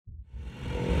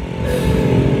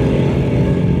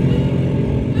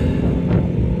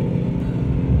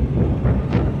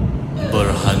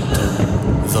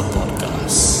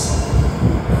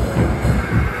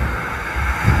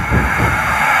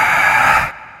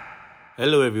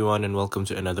Hello everyone and welcome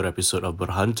to another episode of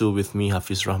Berhantu with me,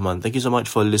 Hafiz Rahman. Thank you so much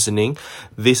for listening.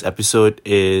 This episode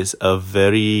is a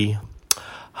very,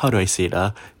 how do I say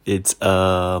it? It's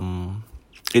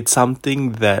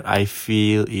something that I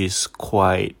feel is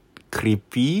quite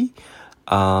creepy,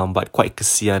 but quite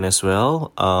kesian as well.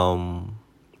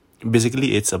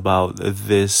 Basically it's about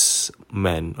this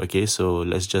man, okay? So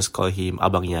let's just call him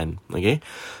Abang Yan, okay?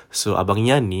 So Abang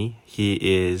Yan ni, he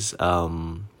is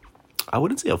I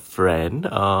wouldn't say a friend.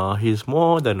 He's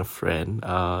more than a friend.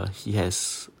 He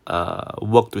has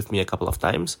worked with me a couple of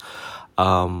times.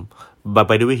 But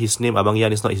by the way, his name Abang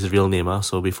Yan is not his real name.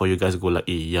 So before you guys go like,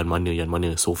 Yan mana,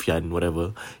 Sofian,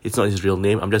 whatever. It's not his real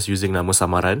name. I'm just using nama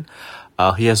samaran.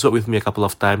 He has worked with me a couple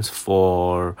of times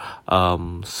for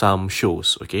some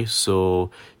shows. Okay,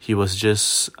 so he was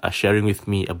just sharing with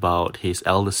me about his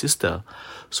elder sister.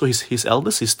 So his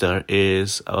elder sister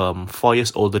is 4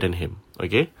 years older than him.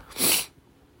 Okay.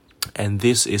 And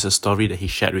this is a story that he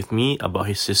shared with me about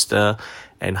his sister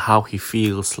and how he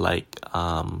feels like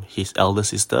his elder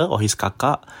sister or his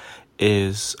kakak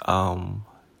is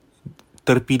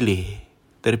terpilih.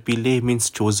 Terpilih means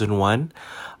chosen one.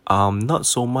 Not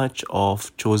so much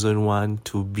of chosen one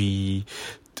to be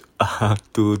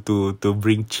to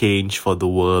bring change for the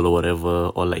world or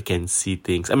whatever, or like can see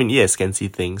things. I mean, yes, can see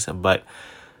things, but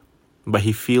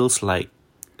he feels like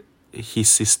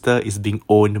his sister is being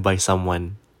owned by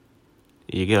someone.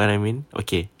 You get what I mean?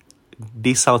 Okay.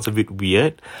 This sounds a bit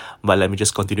weird, but let me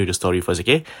just continue the story first,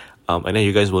 okay? And then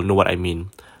you guys will know what I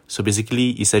mean. So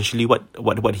basically, essentially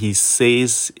what he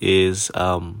says is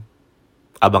abang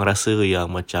rasa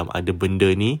yang macam ada benda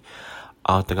ni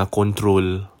tengah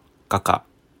control kakak.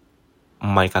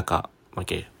 My kakak.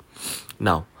 Okay.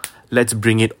 Now, let's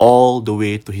bring it all the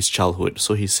way to his childhood.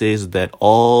 So he says that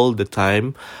all the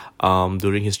time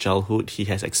during his childhood, he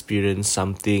has experienced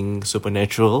something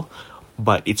supernatural,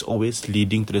 but it's always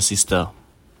leading to the sister.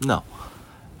 Now,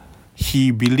 he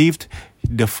believed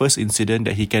the first incident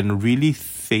that he can really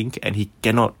think and he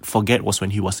cannot forget was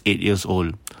when he was 8 years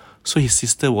old. So his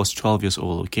sister was 12 years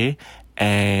old, okay?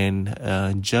 And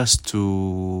just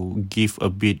to give a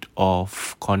bit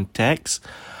of context,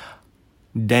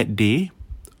 that day,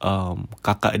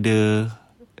 kakak dia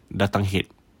datang head.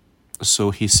 So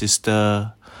his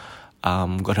sister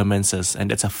got her menses, and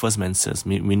that's her first menses,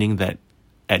 meaning that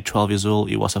at 12 years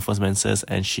old, it was her first menses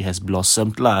and she has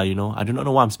blossomed lah, you know. I do not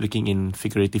know why I'm speaking in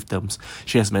figurative terms.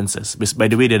 She has menses.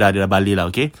 By the way, dia dah balik lah,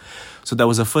 okay? So that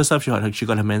was the first time she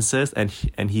got her menses, and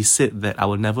he said that I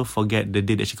will never forget the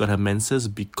day that she got her menses,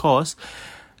 because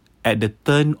at the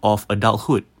turn of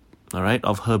adulthood, alright,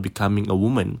 of her becoming a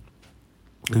woman,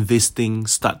 this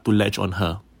thing start to latch on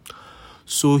her.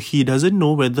 So he doesn't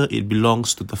know whether it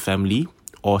belongs to the family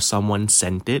or someone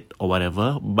sent it or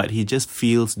whatever, but he just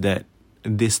feels that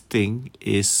this thing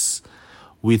is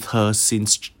with her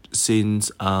since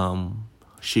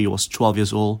she was 12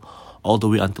 years old all the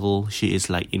way until she is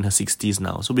like in her 60s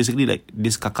now. So basically, like,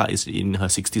 this kakak is in her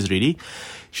 60s already.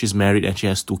 She's married and she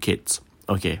has 2 kids.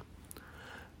 Okay.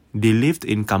 They lived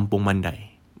in Kampung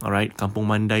Mandai. Alright, Kampung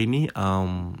Mandai ni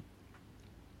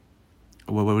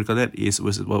what we call that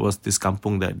what was this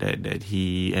kampung that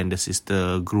he and the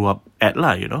sister grew up at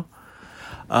lah, you know.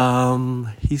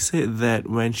 He said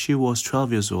that when she was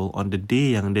 12 years old, on the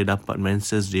day yang dia dapat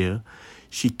menses dia,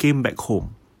 she came back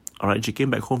home. Alright, she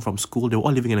came back home from school. They were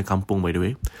all living in a kampung, by the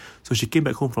way. So she came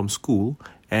back home from school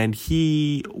and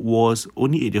he was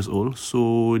only 8 years old.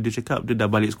 So dia cakap dia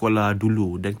dah balik sekolah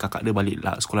dulu, dan kakak dia balik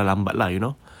sekolah lambat lah, you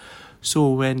know.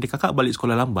 So when the kakak balik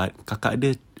sekolah lambat, kakak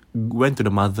dia went to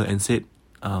the mother and said,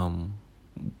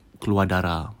 keluar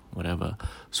darah, whatever.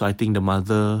 So I think the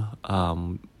mother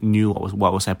knew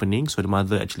what was happening. So the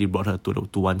mother actually brought her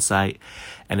to one side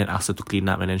and then asked her to clean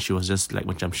up. And then she was just like,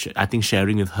 I think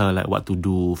sharing with her like what to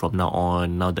do from now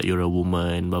on, now that you're a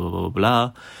woman, blah, blah, blah, blah,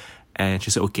 blah. And she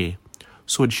said, okay.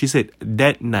 So she said,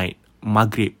 that night,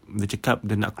 maghrib, dia cakap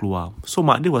dia nak keluar. So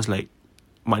maknya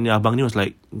abang ni was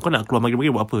like, kau nak keluar maghrib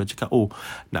buat apa? Cakap,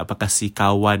 nak kasih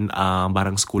kawan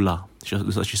barang sekolah.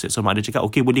 That's what she said. So mak dia cakap,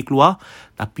 okay, boleh keluar,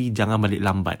 tapi jangan balik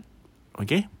lambat.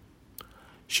 Okay?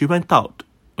 She went out.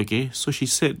 Okay? So he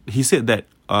said that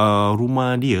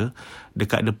rumah dia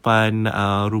dekat depan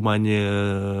rumahnya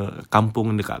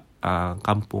dekat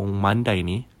Kampung Mandai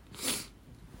ni,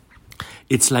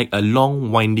 it's like a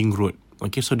long winding road.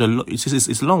 Okay, so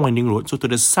it's a long winding road. So to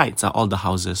the sides are all the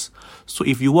houses. So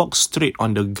if you walk straight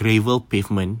on the gravel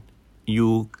pavement,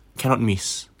 you cannot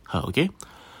miss her. Okay,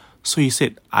 so he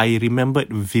said, I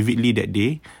remembered vividly that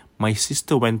day. My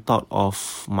sister went out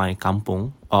of my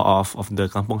kampung, or of the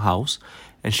kampung house,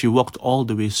 and she walked all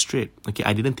the way straight. Okay,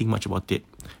 I didn't think much about it.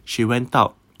 She went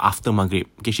out after Maghrib.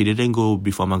 Okay, she didn't go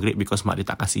before Maghrib because mak dia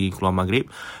tak kasih keluar Maghrib.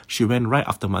 She went right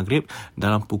after Maghrib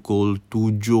dalam pukul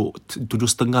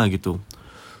 7:30 gitu.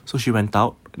 So she went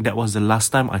out. That was the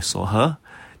last time I saw her.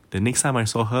 The next time I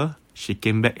saw her, she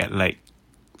came back at like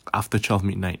after 12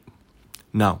 midnight.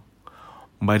 Now,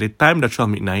 by the time that 12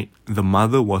 midnight, the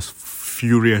mother was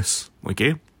furious.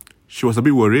 Okay, she was a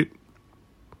bit worried,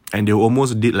 and they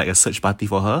almost did like a search party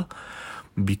for her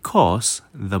because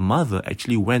the mother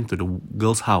actually went to the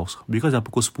girl's house because dah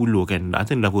pukul 10 kan. I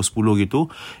think dah pukul 10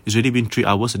 gitu. It's already been 3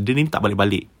 hours. Dia ni tak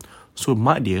balik-balik. So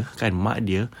mak dia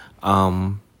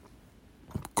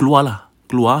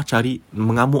keluar cari,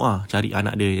 mengamuk cari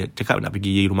anak dia, cakap nak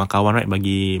pergi rumah kawan, right,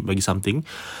 bagi something.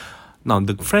 Now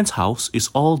the friend's house is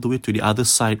all the way to the other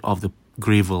side of the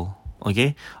gravel,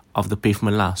 okay, of the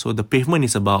pavement lah. So the pavement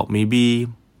is about maybe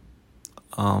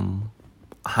 100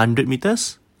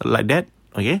 meters like that,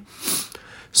 okay.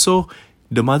 So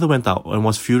the mother went out and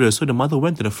was furious. So the mother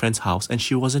went to the friend's house and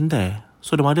she wasn't there.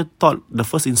 So the mother thought, the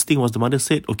first instinct was, the mother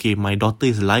said, okay, my daughter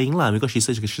is lying lah, because she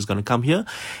said she's gonna come here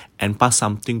and pass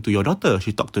something to your daughter.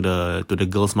 She talked to the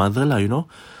girl's mother lah, you know.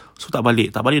 So tak balik,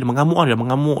 dia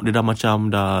mengamuk, dia dah macam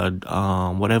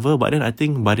whatever. But then I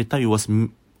think by the time it was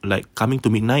like coming to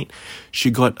midnight,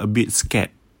 she got a bit scared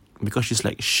because she's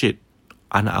like, shit,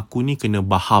 anak aku ni kena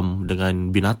baham dengan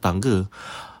binatang ke?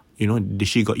 You know, did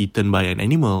she got eaten by an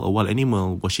animal, a wild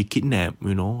animal? Was she kidnapped,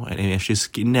 you know? And if she's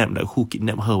kidnapped, like who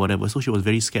kidnapped her, whatever. So she was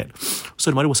very scared.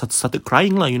 So the mother started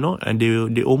crying lah, you know. And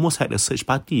they almost had a search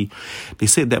party. They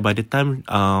said that by the time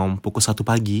pukul 1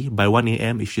 pagi, by 1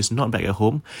 a.m, if she's not back at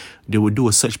home, they would do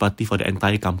a search party for the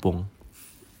entire kampung.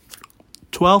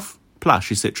 12 plus,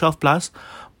 she said, 12 plus,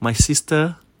 my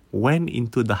sister went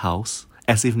into the house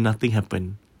as if nothing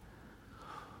happened.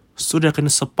 So dia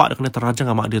kena sepak, dia kena terajang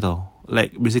dengan mak dia tau.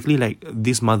 Like basically like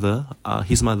his mother,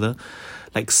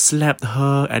 like slapped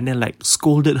her and then like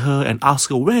scolded her and asked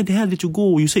her, where the hell did you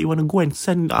go? You said you want to go and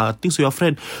send things to your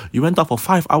friend. You went out for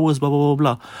 5 hours, blah, blah, blah,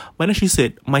 blah. But then she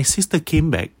said, my sister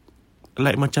came back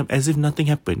like macam as if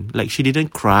nothing happened. Like she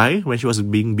didn't cry when she was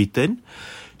being beaten.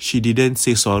 She didn't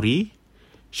say sorry.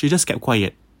 She just kept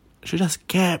quiet.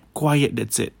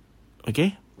 That's it.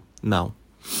 Okay? Now,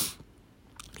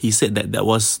 he said that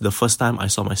was the first time I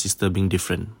saw my sister being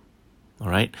different.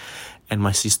 Alright? And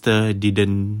my sister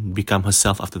didn't become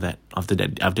herself after that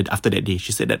day.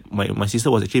 She said that my sister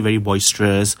was actually very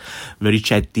boisterous, very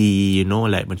chatty, you know,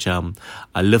 like macam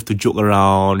I love to joke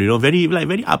around, you know, very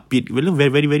upbeat,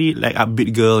 very like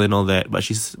upbeat girl and all that. But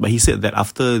he said that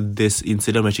after this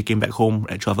incident, when she came back home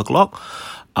at 12 o'clock,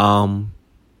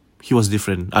 she was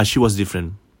different.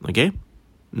 Okay?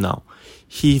 Now,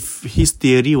 his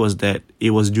theory was that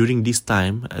it was during this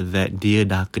time that dia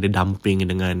dah kena dumping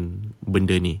dengan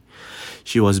benda ni.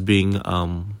 She was being,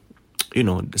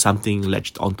 something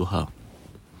latched onto her.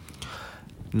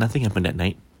 Nothing happened that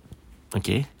night.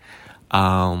 Okay.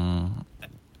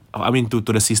 I mean, to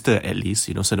the sister at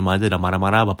least, you know. So the mother dah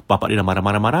marah-marah, bapak dia dah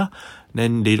marah-marah.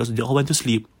 Then they all went to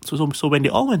sleep. So when they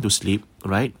all went to sleep,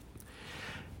 right,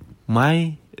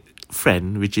 my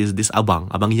friend, which is this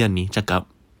Abang Yan ni, cakap,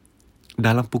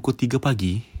 dalam pukul 3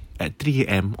 pagi, at 3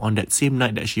 a.m, on that same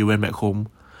night that she went back home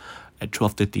at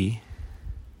 12:30,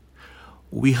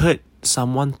 we heard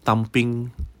someone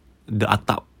thumping the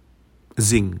atap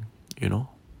zinc, you know.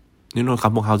 You know,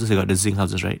 kampung houses, they got the zinc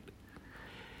houses, right?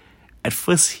 At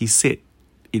first, he said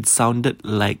it sounded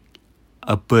like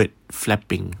a bird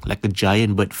flapping, like a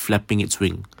giant bird flapping its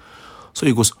wing. So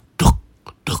it goes, duck,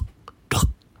 duck,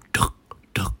 duck, duck,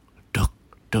 duck, duck,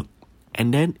 duck.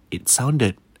 And then it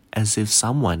sounded as if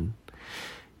someone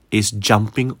is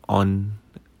jumping on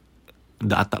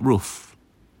the atap roof.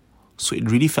 So it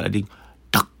really felt like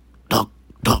duck, duck,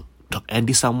 duck, duck.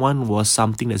 And this someone was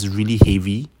something that's really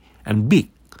heavy and big.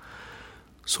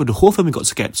 So the whole family got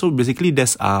scared. So basically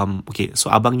there's so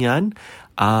Abang Yan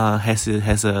has 2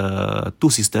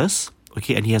 sisters.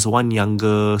 Okay, and he has 1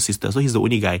 younger sister. So he's the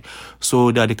only guy.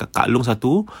 So dia ada Kak Long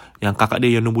satu. Yang kakak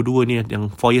dia yang nombor 2 ni, yang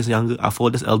 4 years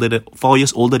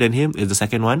older than him, is the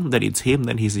second one. Then it's him,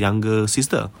 then his younger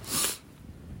sister.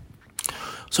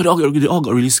 So they all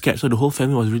got really scared. So the whole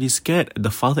family was really scared. The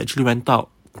father actually went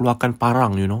out, keluarkan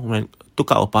parang, you know,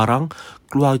 took out a parang,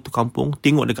 keluar itu kampung,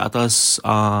 tengok dekat atas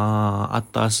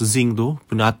zinc tu,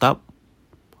 punya atap,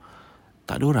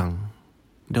 tak ada orang.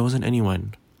 There wasn't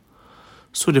anyone.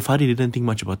 So the father didn't think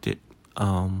much about it.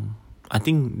 I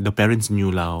think the parents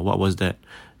knew lah what was that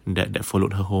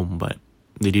followed her home, but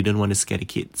they didn't want to scare the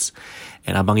kids.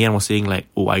 And Abang Yan was saying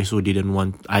like, I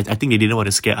think they didn't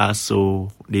want to scare us, so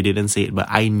they didn't say it.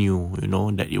 But I knew, you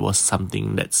know, that it was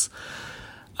something that's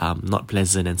not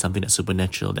pleasant and something that's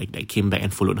supernatural that came back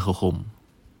and followed her home.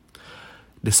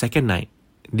 The second night,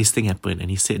 this thing happened, and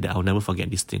he said that I'll never forget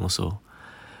this thing also.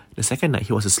 The second night,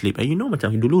 he was asleep. And you know,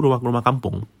 macam dulu rumah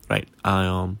kampung, right?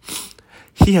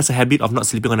 He has a habit of not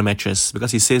sleeping on a mattress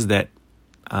because he says that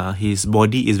his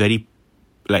body is very,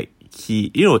 like,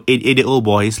 eight-year-old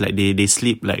boys, like, they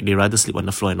sleep, like, they rather sleep on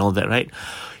the floor and all that, right?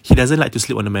 He doesn't like to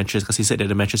sleep on the mattress because he said that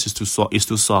the mattress is too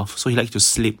soft. So he likes to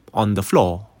sleep on the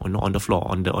floor, or not on the floor,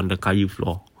 on the kayu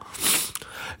floor.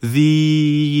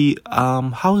 The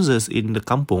houses in the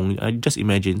kampung, just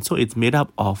imagine, so it's made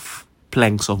up of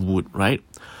planks of wood, right?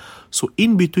 So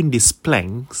in between these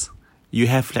planks, you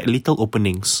have like little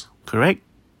openings, correct?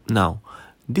 Now,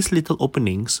 these little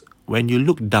openings, when you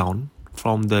look down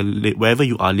from wherever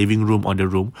you are, living room or the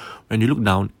room, when you look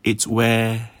down, it's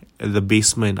where the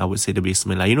basement, I would say the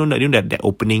basement, like, you know that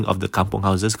opening of the kampung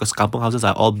houses, because kampung houses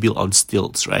are all built on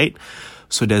stilts, right?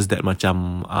 So there's that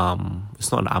macam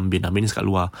it's not ambin is kat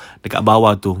luar, dekat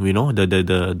bawah tu, you know, the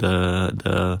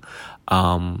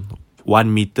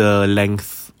 1 meter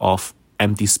length of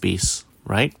empty space,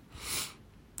 right?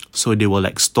 So they will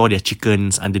like store their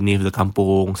chickens underneath the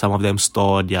kampung. Some of them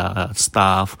store their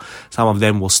stuff. Some of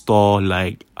them will store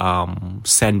like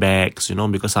sandbags, you know,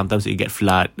 because sometimes it get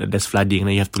there's flooding,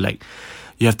 and you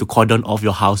have to cordon off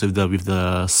your house with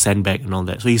the sandbag and all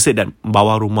that. So he said that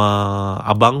bawah rumah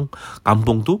abang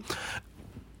kampung tu,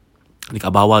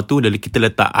 dekat bawah tu kita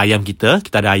letak ayam kita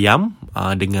ada ayam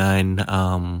dengan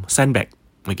sandbag.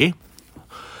 Okay,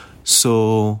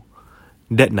 so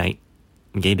that night,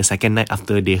 okay, the second night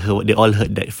after they all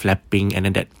heard that flapping and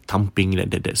then that thumping,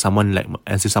 that someone, like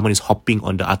as if someone is hopping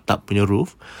on the atap punya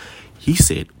roof, he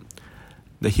said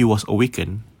that he was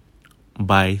awakened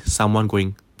by someone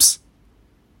going psst,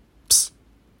 psst.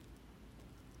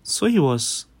 So he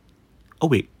was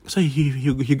awake. So he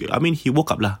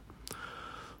woke up lah.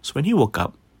 So when he woke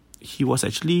up, he was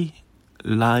actually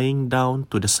lying down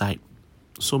to the side.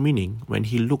 So meaning when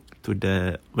he looked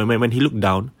when he looked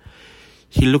down,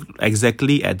 he looked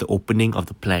exactly at the opening of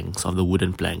the planks, of the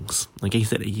wooden planks. Okay, he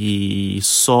said he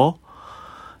saw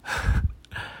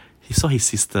his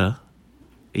sister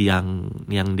yang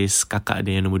this kakak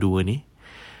dia yang nombor 2 ni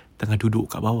tengah duduk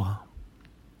kat bawah.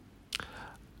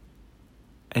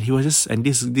 And he was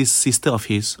this sister of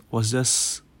his was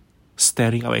just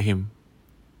staring up at him,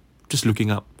 just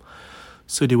looking up.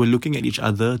 So they were looking at each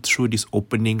other through this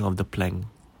opening of the plank,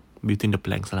 between the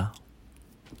planks lah.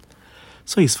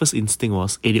 So his first instinct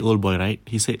was, 8-year-old boy, right?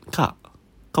 He said, Kak,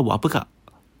 kau buat apa, Kak?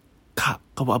 Kak,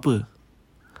 kau buat apa?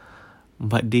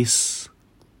 But this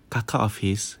kakak of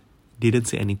his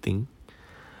didn't say anything.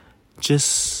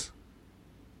 Just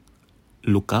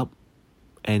look up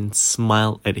and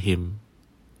smile at him.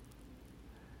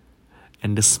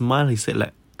 And the smile, he said,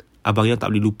 like, Abang Yan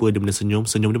tak boleh lupa dia benda senyum.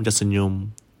 Senyum dia macam senyum,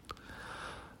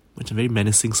 macam very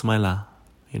menacing smile lah,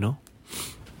 you know.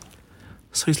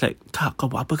 So he's like, Kak, kau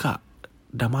buat apa, Kak?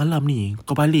 Dah malam ni,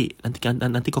 kau balik,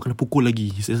 nanti kau kena pukul lagi.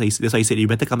 That's why he said, you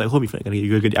better come back home if not,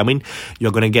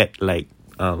 you're gonna get like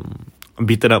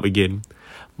beaten up again.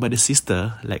 But the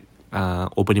sister, like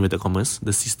opening inverted commas,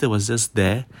 the sister was just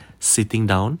there, sitting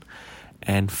down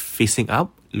and facing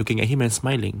up, looking at him and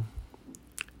smiling.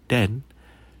 Then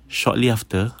shortly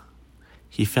after,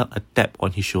 he felt a tap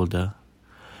on his shoulder.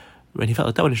 When he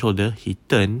felt a tap on his shoulder, he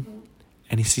turned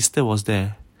and his sister was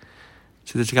there.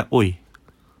 Sister cakap, oi,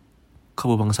 kau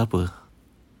berbual dengan siapa?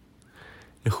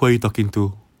 Who are you talking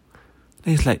to?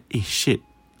 Then he's like, shit.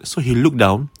 So he looked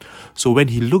down. So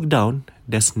when he looked down,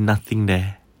 there's nothing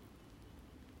there.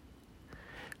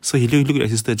 So he looked at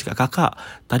his sister, cakap, Kakak,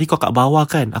 tadi kau kat bawah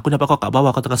kan? Aku nampak kau kat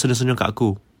bawah, kau tengah senyum-senyum kat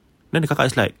aku. Then the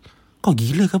kakak is like, kau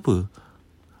gila ke apa?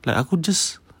 Like,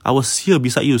 I was here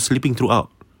beside you, sleeping throughout.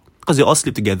 Because they all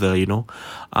sleep together, you know,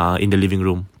 in the living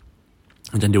room.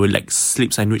 And then they were like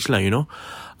sleep sandwich lah, you know.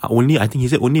 I think he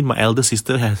said only my elder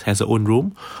sister has her own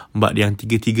room, but yang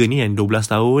tiga ni, yang 12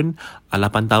 tahun, 8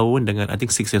 tahun dengan I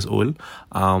think 6 years old,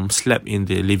 slept in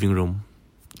the living room.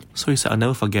 So he said, I'll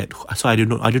never forget. So I do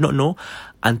not know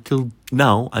until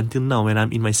now when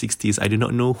I'm in my 60s, I do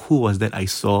not know who was that I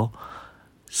saw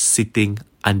sitting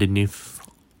underneath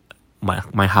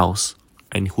my house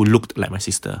and who looked like my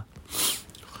sister.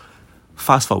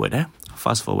 Fast forward.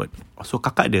 So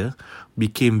kakak dia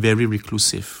became very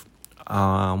reclusive.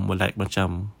 Like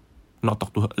macam not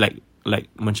talk to her, like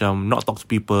macam not talk to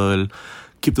people,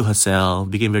 keep to herself,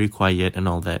 became very quiet and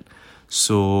all that.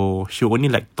 So she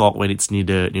only like talk when it's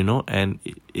needed, you know. And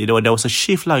there was a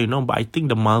shift lah, you know. But I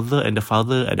think the mother and the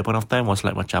father at the point of time was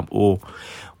like macam, oh,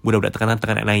 budak-budak tekanan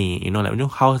nak naik, you know, like, you know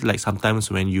how like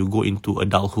sometimes when you go into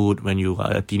adulthood, when you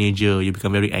are a teenager, you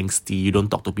become very angsty, you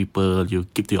don't talk to people, you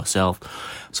keep to yourself.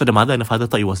 So the mother and the father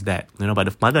thought it was that, you know, but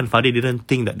the mother and father didn't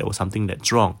think that there was something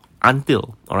that's wrong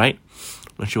until, alright,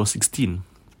 when she was 16.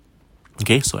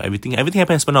 Okay, so everything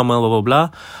happened as per normal, blah blah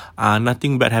blah.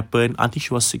 Nothing bad happened until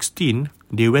she was 16.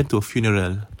 They went to a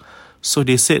funeral. So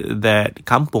they said that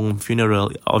kampung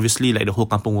funeral, obviously like the whole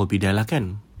kampung will be there lah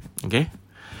kan. Okay.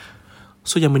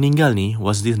 So yang meninggal ni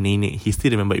was this nenek. He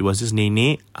still remember it was this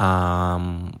nenek.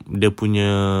 Dia punya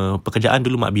pekerjaan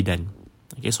dulu mak bidan.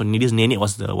 Okay, so this nenek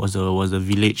was the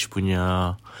village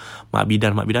punya mak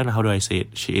bidan. Mak bidan, how do I say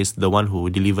it? She is the one who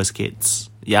delivers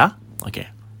kids. Yeah? Okay.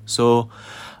 So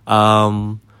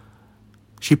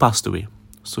she passed away.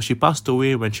 So she passed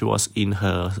away when she was in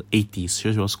her 80s. She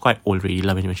was quite old already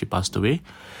when she passed away.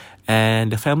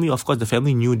 And the family, of course,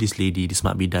 knew this lady, this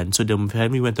mak bidan. So the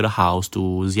family went to the house to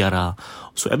ziarah.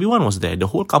 So everyone was there. The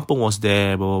whole kampung was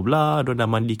there, blah, blah, blah. Diorang dah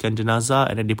mandikan jenazah.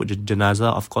 And then they put the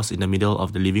jenazah, of course, in the middle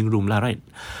of the living room lah, right?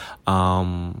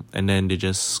 And then they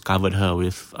just covered her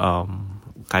with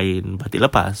kain batik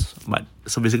lepas. But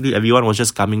so basically everyone was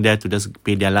just coming there to just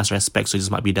pay their last respects to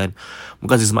this mak bidan.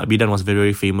 Because this mak bidan was very,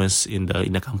 very famous in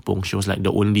the kampung. She was like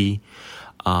the only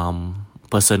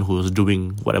person who was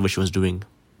doing whatever she was doing.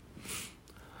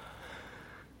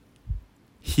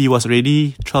 He was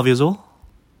already 12 years old,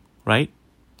 right?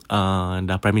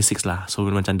 Dah primary 6 lah. So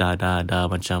macam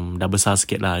dah besar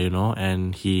sikit lah, you know.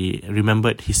 And he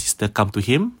remembered his sister come to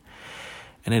him.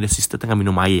 And then the sister tengah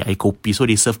minum air kopi. So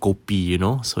they serve kopi, you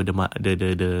know. So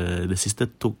the sister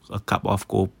took a cup of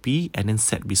kopi and then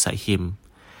sat beside him.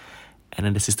 And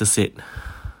then the sister said,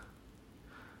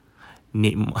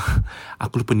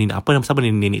 aku lupa nenek apa nama, siapa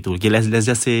nenek tu. Okay, let's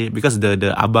just say, because the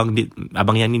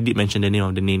Abang Yan did mention the name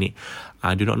of the nenek.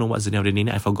 I do not know what's the name of the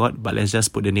nenek, I forgot, but let's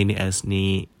just put the nenek as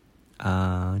nenek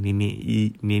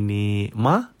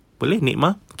Ma. Boleh? Nek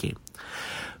Ma? Okay.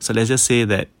 So let's just say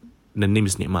that the name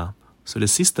is Nek Ma. So the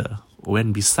sister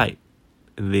went beside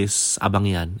this Abang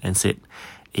Yan and said,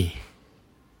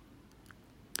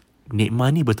 Nek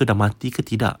Ma ni betul dah mati ke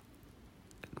tidak?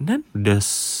 And then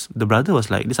the brother was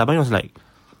like, this Abang Yan was like,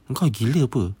 engkau gila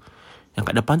apa? Yang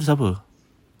kat depan tu siapa?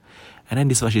 And then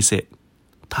this is what she said,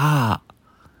 tak,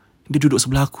 dia duduk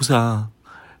sebelah aku sah.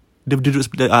 Dia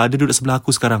duduk sebelah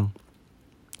aku sekarang.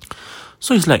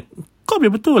 So he's like, kau biar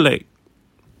betul, like,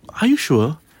 are you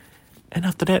sure? And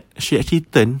after that, she actually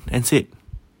turned and said,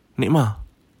 Nek Ma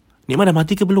dah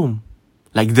mati ke belum?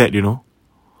 Like that, you know.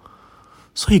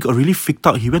 So he got really freaked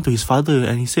out. He went to his father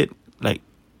and he said, like,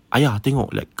 ayah,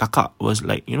 tengok, like, kakak was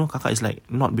like, you know, kakak is like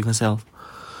not being herself.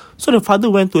 So the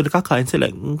father went to the kakak and said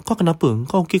like, kau kenapa?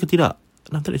 Kau okay ke tidak?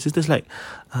 And after that, the sister's like,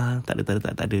 tak ada.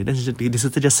 Then the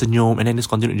sister just senyum and then just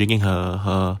continued drinking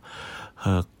her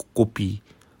kopi.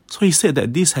 So he said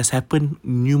that this has happened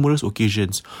numerous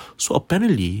occasions. So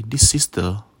apparently, this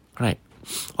sister, right,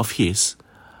 of his,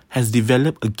 has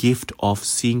developed a gift of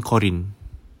seeing Corin.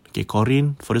 Okay,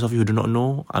 Corin, for those of you who do not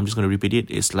know, I'm just going to repeat it.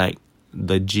 It's like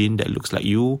the jinn that looks like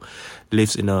you,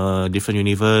 lives in a different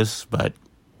universe, but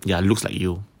yeah, looks like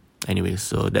you. Anyway,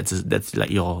 so that's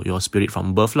like your spirit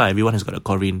from birth lah. Everyone has got a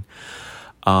Corin.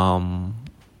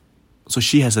 So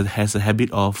she has a habit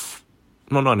of,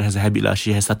 not has a habit lah.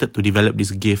 She has started to develop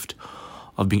this gift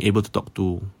of being able to talk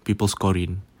to people's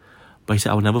Corin. But he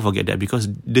said, I will never forget that, because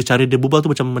cara dia berbual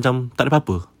tu macam tak ada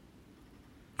apa-apa.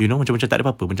 You know, macam tak ada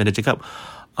apa-apa. Macam dia cakap,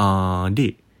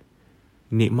 Dik,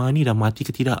 Nek Ma ni dah mati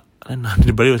ke tidak? And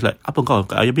the brother was like, apa kau?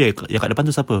 Yang kat depan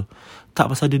tu siapa?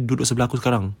 Tak, pasal dia duduk sebelah aku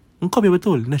sekarang. Engkau biar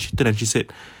betul. Then she turned and she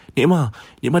said, Nek Ma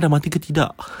dah mati ke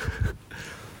tidak?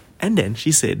 And then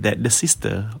she said that the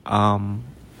sister,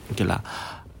 okay lah,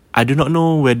 I do not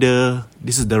know whether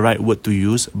this is the right word to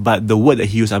use, but the word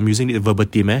that he used, I'm using it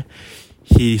verbatim.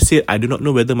 He said, I do not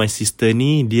know whether my sister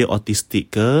ni dia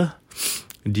autistic ke,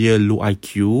 dia low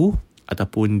IQ,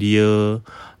 ataupun dia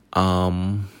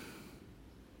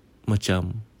macam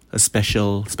a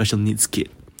special needs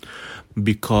kid.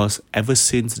 Because ever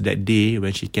since that day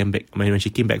when she came back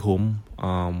home,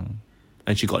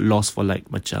 and she got lost for like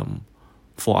macam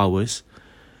 4 hours,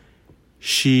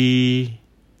 she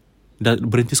dah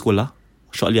berhenti sekolah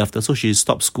shortly after. So she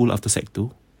stopped school after Sec 2.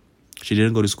 She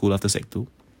didn't go to school after Sec 2.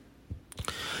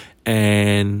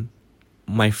 And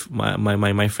my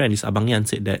friend, this Abang Yan,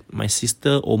 said that my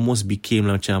sister almost became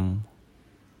macam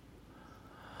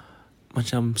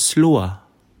slow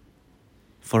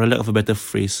for a lack of a better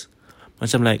phrase.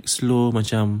 Macam like slow,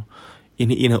 macam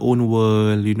in her own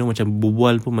world, you know, macam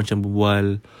berbual pun macam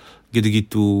berbual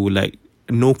gitu-gitu, like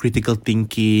no critical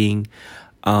thinking,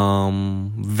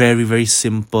 very very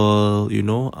simple, you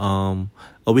know,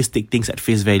 always take things at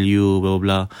face value, blah blah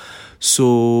blah.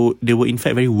 So they were in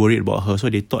fact very worried about her, so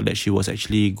they thought that she was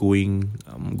actually going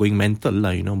mental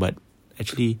lah, you know, but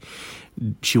actually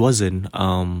she wasn't,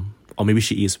 or maybe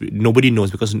she is. Nobody knows,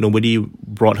 because nobody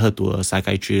brought her to a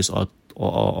psychiatrist or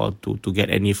to get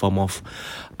any form of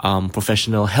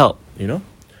professional help, you know.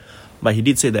 But he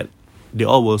did say that they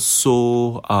all were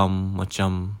so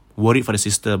macam worried for the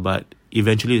sister, but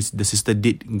eventually the sister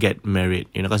did get married,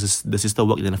 you know, because the sister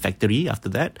worked in a factory after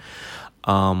that,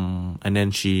 and then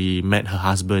she met her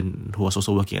husband who was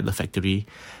also working at the factory,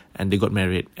 and they got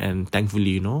married. And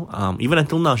thankfully, you know, even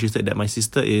until now, she said that my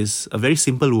sister is a very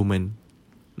simple woman,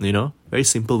 you know, very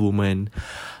simple woman.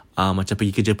 Macam pergi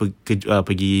kerja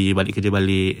pergi balik kerja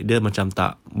balik, dia macam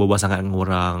tak berbual sangat dengan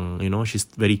orang, you know, she's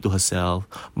very to herself.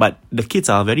 But the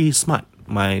kids are very smart.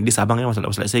 This abang Yan was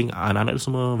like saying anak-anak tu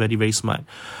semua very very smart.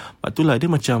 But itulah, dia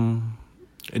macam,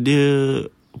 dia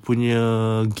punya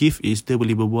gift is dia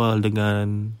boleh berbual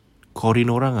dengan Korean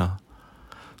orang ah.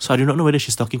 So I do not know whether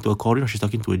she's talking to a Korean or she's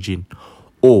talking to a jin.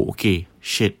 Oh, okay,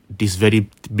 shit, this very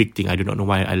big thing, I do not know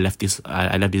why I left this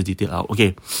detail out.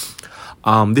 Okay,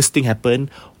 this thing happened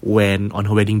on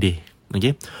her wedding day.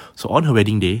 Okay, so on her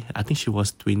wedding day, I think she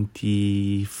was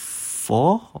 24,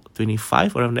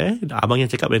 25, around there. Abang Yan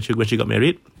cakap when she got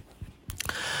married,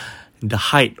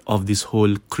 the height of this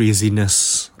whole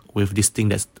craziness with this thing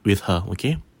that's with her,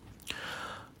 okay,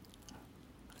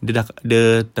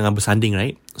 dia tengah bersanding,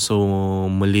 right? So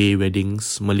Malay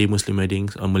weddings, Malay Muslim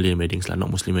weddings, or Malay weddings lah, not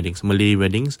Muslim weddings, Malay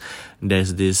weddings,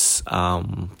 there's this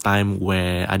time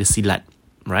where ada silat,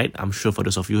 right? I'm sure for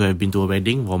those of you who have been to a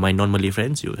wedding, for my non-Malay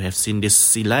friends, you have seen this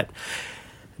silat,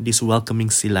 this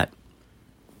welcoming silat.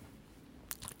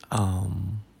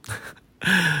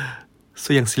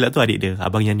 So yang silat tu adik dia,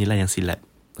 Abang Yan ni lah yang silat.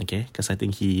 Okay, because I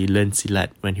think he learned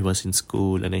silat when he was in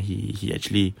school, and then he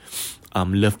actually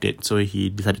loved it, so he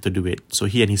decided to do it. So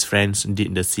he and his friends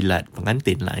did the silat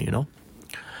pengantin lah, you know.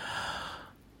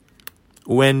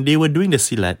 When they were doing the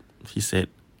silat, he said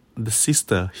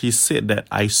that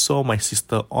I saw my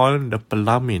sister on the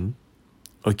pelamin,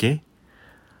 okay,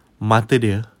 mata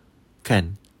dia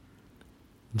kan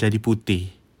jadi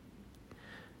putih,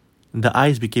 the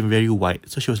eyes became very white,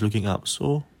 so she was looking up.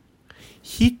 So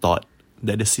he thought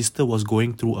that the sister was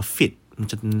going through a fit,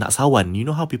 macam nak sawan. You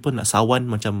know how people nak sawan,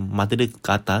 macam mata dia ke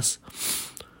atas.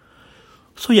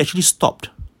 So he actually stopped.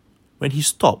 When he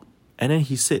stopped, and then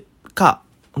he said, "Kak,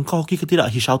 engkau okey ke tidak?"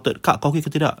 He shouted, "Kak, kau okey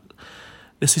ke tidak?"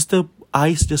 The sister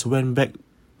eyes just went back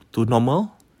to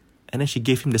normal, and then she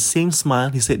gave him the same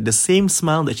smile. He said, the same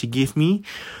smile that she gave me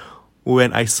when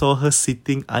I saw her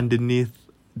sitting underneath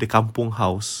the kampung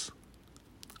house,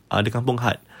 the kampung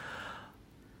hut.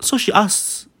 So she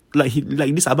asked, like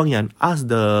this Abang Yan asked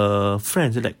the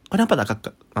friends, like, kau nampak tak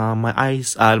kakak,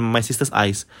 my sister's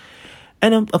eyes?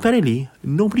 And apparently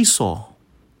nobody saw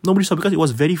because it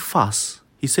was very fast.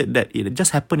 He said that it just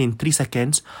happened in 3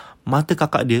 seconds. Mata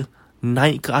kakak dia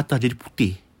naik ke atas jadi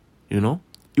putih, you know.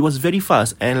 It was very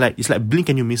fast, and like it's like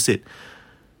blink and you miss it.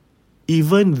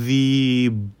 Even the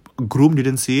groom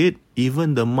didn't see it,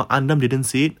 even the mak andam didn't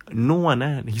see it. No one.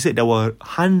 He said there were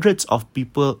hundreds of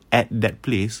people at that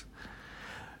place.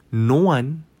 No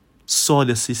one saw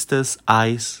the sister's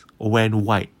eyes went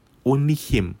white. Only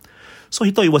him. So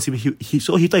he thought it was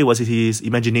his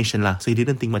imagination lah. So he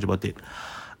didn't think much about it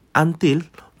until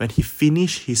when he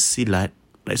finished his silat.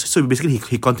 Like so basically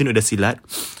he continued the silat.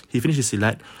 He finished his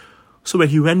silat. So when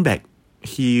he went back,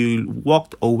 he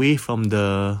walked away from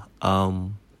the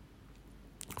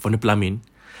pelamin.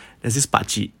 There's this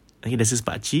pakcik. Okay, there's this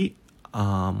pakcik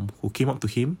who came up to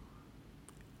him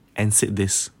and said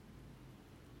this.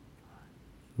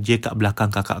 Dia kat belakang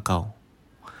kakak kau.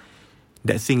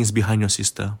 That thing is behind your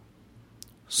sister.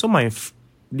 So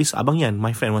this Abang Yan,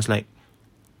 my friend, was like,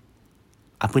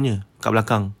 apanya kat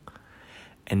belakang?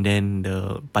 And then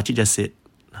the pakcik just said,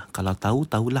 kalau tahu,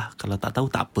 tahulah. Kalau tak tahu,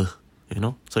 tak apa. You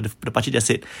know? So the pakcik just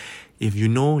said, if you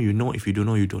know, you know. If you don't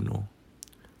know, you don't know.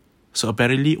 So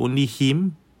apparently only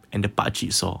him and the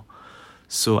pakcik saw.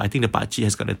 So I think the pakcik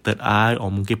has got a third eye, or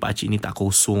mungkin pakcik ni tak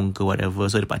kosong ke whatever.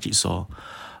 So the pakcik saw.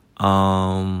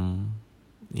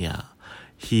 Yeah,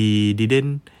 he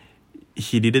didn't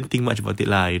think much about it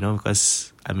lah, you know,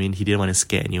 because I mean he didn't want to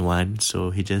scare anyone, so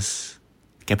he just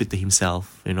kept it to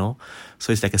himself, you know.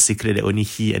 So it's like a secret that only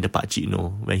he and the pakcik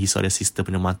know. When he saw the sister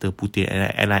punya mata putih,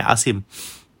 and I asked him,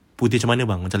 putih macam mana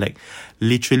bang? Macam like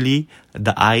literally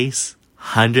the eyes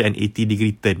 180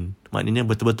 degree turn, maknanya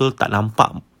betul-betul tak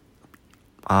nampak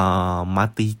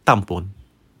mata hitam pun.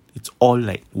 It's all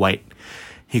like white.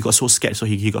 He got so scared, so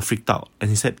he got freaked out. And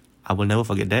he said, I will never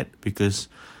forget that because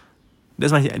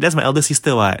that's my elder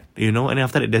sister, what, you know. And then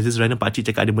after that, there's this random pakcik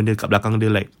cakap ada benda kat belakang dia,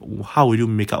 like, how will you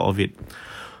make out of it?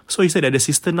 So he said that the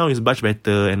sister now is much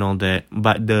better and all that,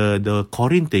 but the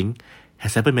Corin thing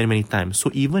has happened many times.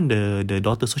 So even the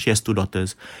daughter, so she has 2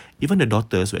 daughters, even the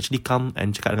daughters will actually come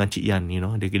and cakap dengan Cik Yan, you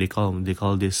know. They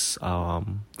call this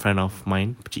friend of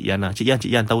mine Cik Yan lah. Cik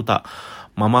Yan tahu tak,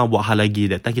 Mama buat hal lagi.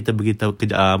 That time kita beritahu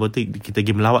kita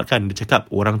pergi melawat kan, dia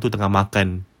cakap orang tu tengah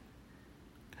makan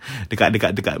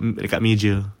dekat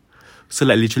meja. So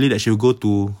like literally that she will go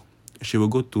to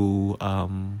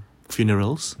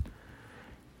funerals,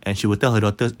 and she will tell her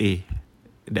daughters,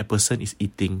 that person is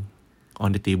eating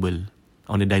on the table,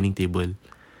 on the dining table,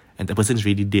 and the person is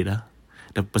already dead lah.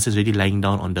 The person is already lying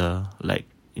down on the, like,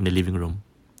 in the living room.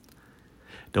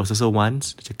 There was also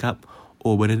once dia cakap,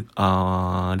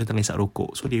 dia tengah isap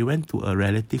rokok. So they went to a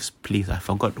relative's place. I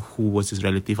forgot who was this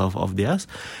relative of theirs.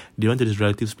 They went to this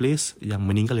relative's place yang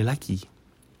meninggal lelaki.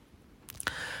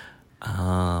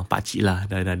 Pakcik lah,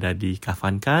 dah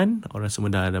dikafankan, orang semua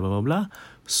dah bla bla bla.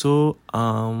 So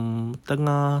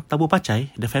tengah tabur pacai,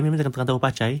 the family member tengah tabur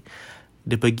pacai,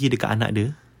 dia pergi dekat anak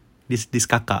dia, this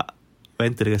kakak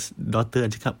went to the daughter and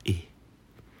cakap,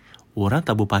 orang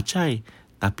tabur pacai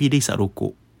tapi dia isap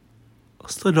rokok.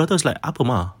 So the daughter was like, apa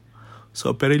ma? So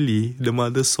apparently the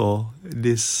mother saw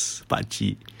this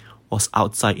pakcik was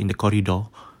outside in the corridor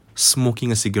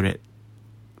smoking a cigarette.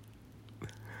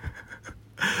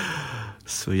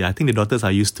 So yeah, I think the daughters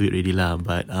are used to it already lah.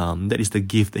 But that is the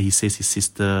gift that he says his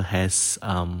sister has.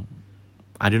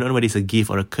 I don't know whether it's a gift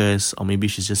or a curse, or maybe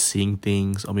she's just seeing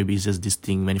things, or maybe it's just this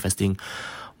thing manifesting.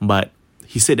 But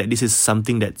he said that this is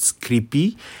something that's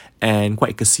creepy and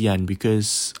quite kesian,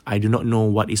 because I do not know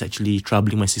what is actually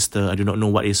troubling my sister. I do not know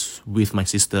what is with my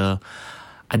sister.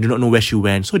 I do not know where she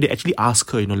went. So they actually asked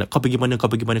her, you know, like, kau pergi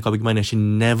mana? She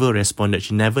never responded.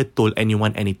 She never told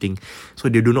anyone anything.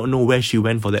 So they do not know where she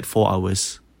went for that 4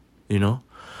 hours, you know.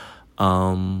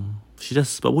 She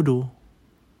just buat bodoh.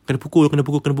 Kena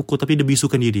pukul, tapi dia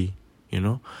bisukan diri, you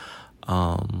know.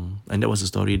 And that was a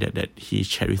story that he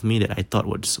shared with me that I thought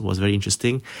was very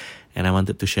interesting, and I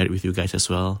wanted to share it with you guys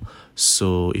as well.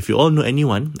 So if you all know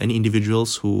anyone, any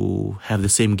individuals who have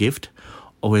the same gift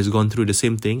or has gone through the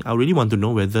same thing, I really want to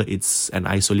know whether it's an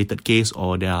isolated case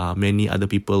or there are many other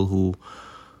people who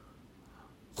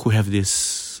have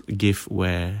this gift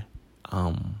where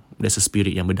there's a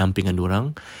spirit yang berdamping dengan dorang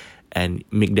and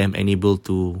make them unable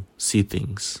to see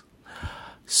things.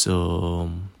 So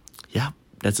yeah,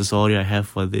 that's the story I have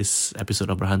for this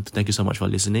episode of Berhantu. Thank you so much for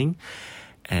listening,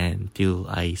 and till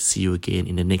I see you again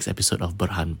in the next episode of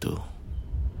Berhantu.